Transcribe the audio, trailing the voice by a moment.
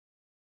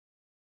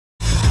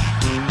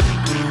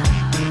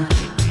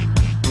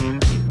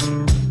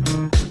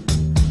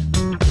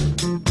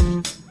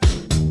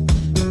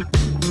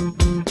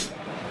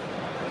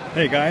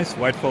Hey guys,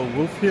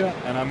 Whitefallwolf here,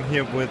 and I'm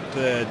here with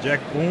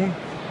Bruun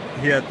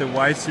here at the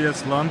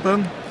YCS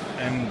London,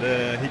 and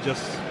he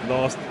just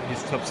lost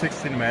his top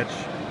 16 match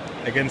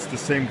against the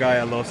same guy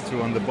I lost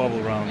to on the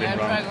bubble round in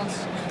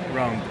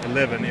round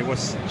 11. It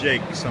was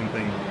Jake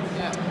something.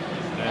 Yeah,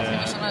 I think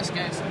he was a nice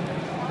guy. So.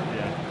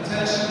 Yeah.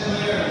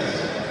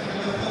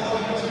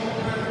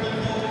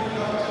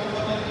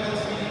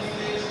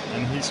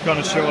 And he's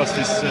gonna show us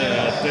this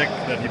deck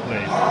that he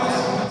played.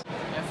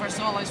 First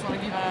of all, I just want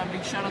to give a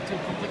big shout out to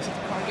Complexity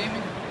Card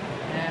Gaming,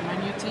 my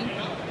new team.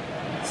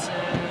 It's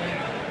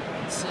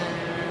a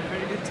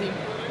very good team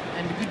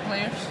and good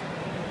players.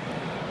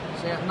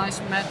 So yeah,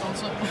 nice mat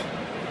also.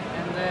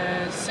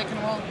 And second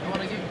of all, I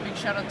want to give a big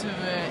shout out to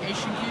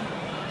Asian Kid,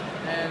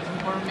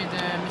 who borrowed me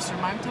the Mr.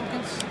 Mime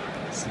tokens.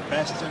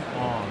 Sebastian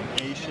on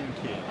Asian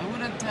Kid. I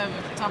wouldn't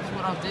have topped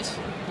without this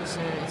because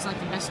it's like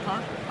the best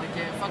card. Like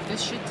fuck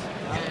this shit.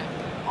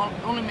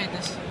 Only made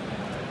this.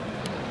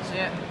 So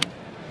yeah.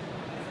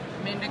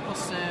 Main deck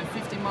was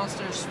 50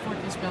 monsters,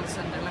 14 spells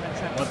and 11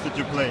 traps. What did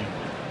you play?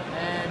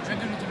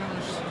 Dragunity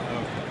Rulers.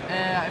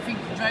 Okay. I think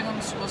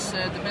Dragons was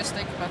the best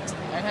deck, but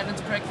I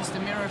hadn't practiced the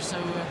mirror, so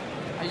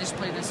I just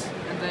played this.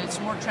 And it's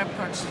more trap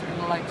cards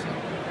and the like, so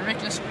the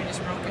Reckless Screen is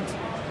broken.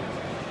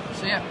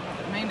 So yeah,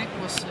 main deck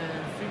was 3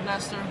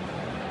 Blaster,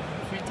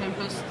 3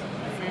 Tempest,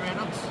 3 Red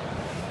Ops.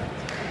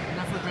 And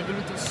then for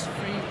Dragunities,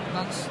 3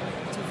 Guns,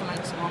 2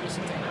 Phalanx, and 1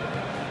 Missing Tank.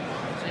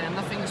 So yeah,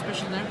 nothing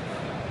special there.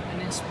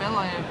 And in spell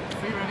I have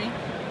 3 Ravine,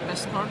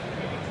 best card,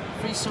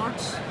 3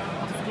 Swords,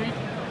 out of 3,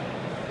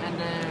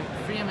 and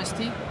 3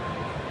 MST.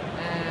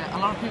 A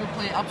lot of people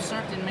play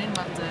Upstart in main,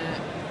 but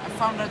I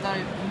found that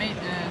I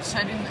made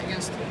siding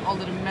against all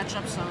the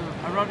matchups, so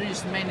I rather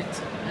just main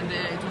it, and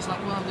it was like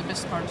one of the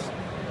best cards.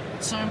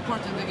 It's so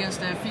important against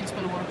the field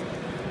spell war,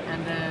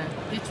 and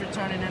hit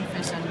return in end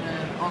phase and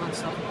all that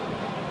stuff.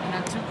 And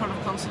then 2 Card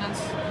of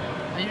Consonants.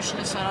 I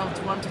usually side out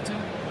 1 to 2,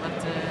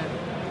 but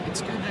it's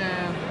good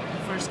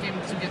first game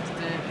to get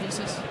the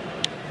pieces.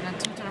 And then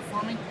 2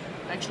 Terraforming.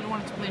 I actually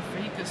wanted to play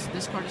 3 because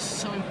this card is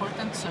so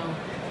important, so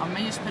I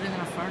may just put it in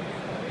a third.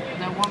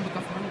 And then 1 Book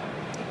of Bruun.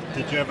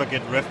 Did you ever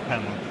get ref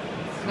panel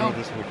through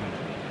this weekend?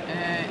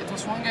 It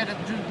was one guy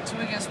that drew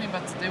 2 against me,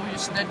 but they were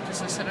just dead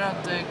because I set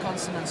out the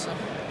consonant stuff.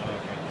 Okay.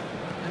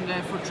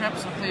 And for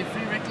traps I play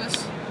 3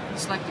 Reckless.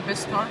 It's like the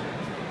best card.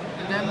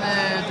 And then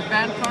the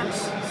ban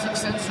cards,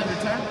 6 cents a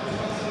return.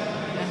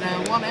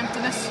 And 1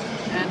 Emptiness.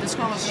 This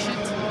card was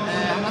shit.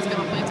 I'm not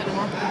gonna play it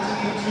anymore.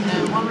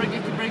 1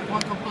 Regeki Break,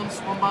 1 Compulse,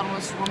 1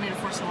 Bottomless, 1 Meter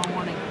Force, and 1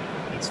 Warning.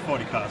 It's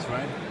 40 cards,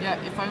 right? Yeah,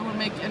 if I would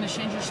make any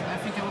changes, I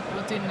think I would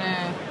put in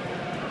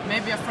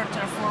maybe a third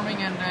Terraforming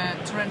and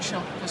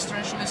Torrential, because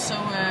Torrential is so...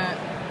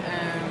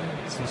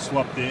 So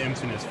swap the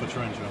Emptiness for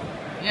Torrential.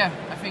 Yeah,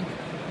 I think.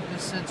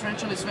 This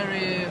Torrential is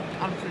very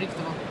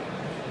unpredictable.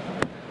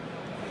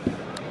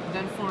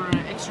 Then for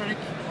extra deck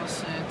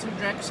was 2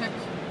 Dragsec.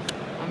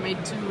 I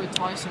made 2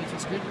 twice, so it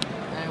was good.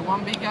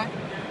 1 big guy,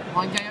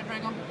 1 Gaia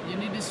Dragon. You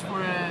need this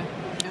for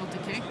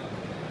LTK.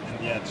 And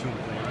yeah, 2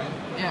 play, right?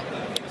 Yeah.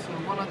 So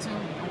 1 or 2,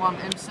 1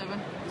 M7.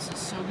 This is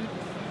so good.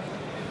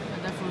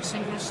 And then for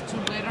Synchros, 2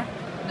 Blader.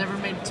 Never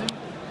made 2.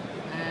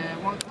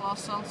 1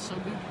 Colossal, so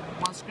good.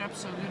 1 Scrap,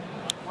 so good.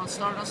 1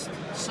 Stardust,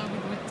 so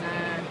good with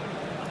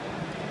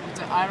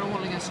the Iron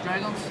Wall against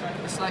Dragons.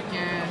 It's like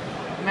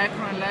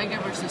Macro and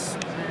Laga versus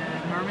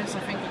Mermaids, I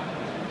think.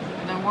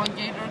 And then 1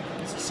 Gator,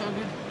 this is so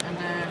good. And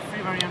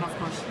 3 Varian, of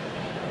course.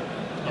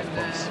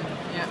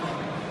 Yeah.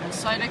 And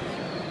side deck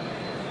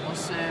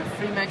was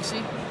 3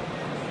 Maxi.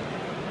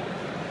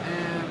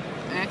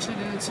 I actually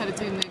didn't set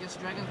it in against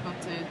Dragons, but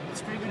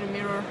it's pretty good in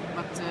Mirror,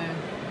 but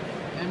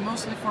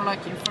mostly for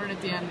like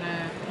Infernity and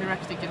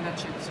Heractic and that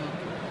shit, so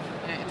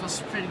yeah, it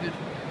was pretty good.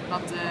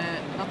 Not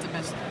the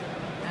best.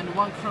 And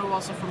 1 Crow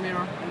also for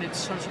Mirror, and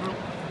it's searchable.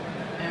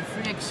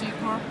 3 XC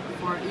Core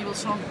for Evil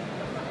Song.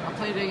 I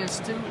played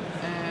against 2.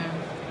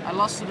 I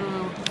lost to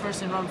the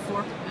first in round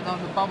 4, and on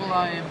the bubble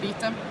I beat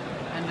them,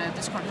 and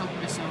this card helped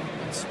me, so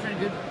it's pretty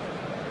good.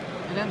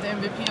 And then the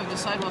MVP of the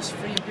side was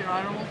 3 Imperial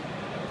Iron Wall,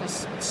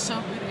 because it's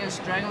so good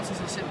against Dragons,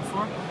 as I said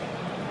before.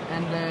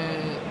 And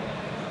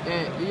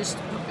you just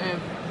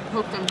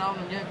poke them down,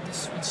 and yeah,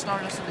 this with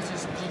Stardust, so this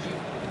is GG.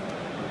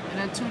 And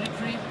then 2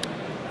 Decree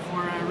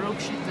for Rogue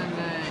shit and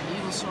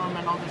Evil Storm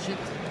and all the shit.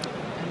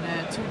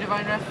 And 2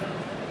 Divine Wrath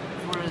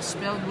for a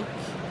Spell Book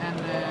and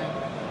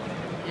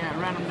yeah,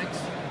 random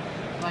decks.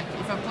 Like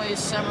if I play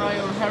Samurai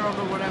or Herald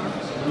or whatever,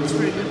 it's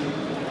pretty good.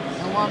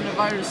 And 1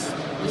 Virus.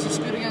 This is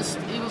good against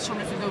Evil Storm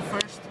if you go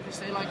first, because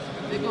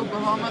they go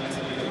Bahamut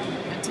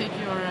and take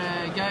your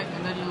guy,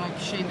 and then you like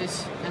shade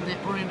this and they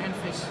or in end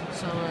phase.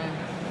 So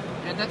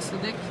yeah, that's the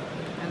deck.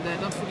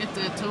 And don't forget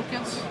the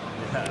tokens.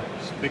 Yeah,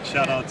 big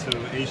shout out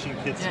to Asian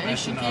Kids. Yeah,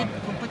 Asian Kid,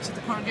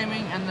 Complexity Card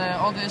Gaming, and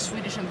all the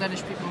Swedish and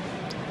Danish people.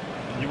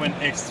 You went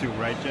X2,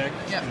 right, Jack?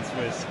 Yeah. In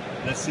Swiss.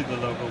 Let's see the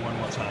logo one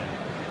more time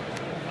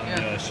on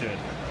the shirt.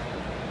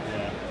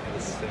 Yeah,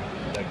 it's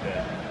like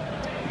that.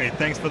 Okay,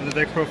 thanks for the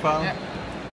deck profile. Yeah.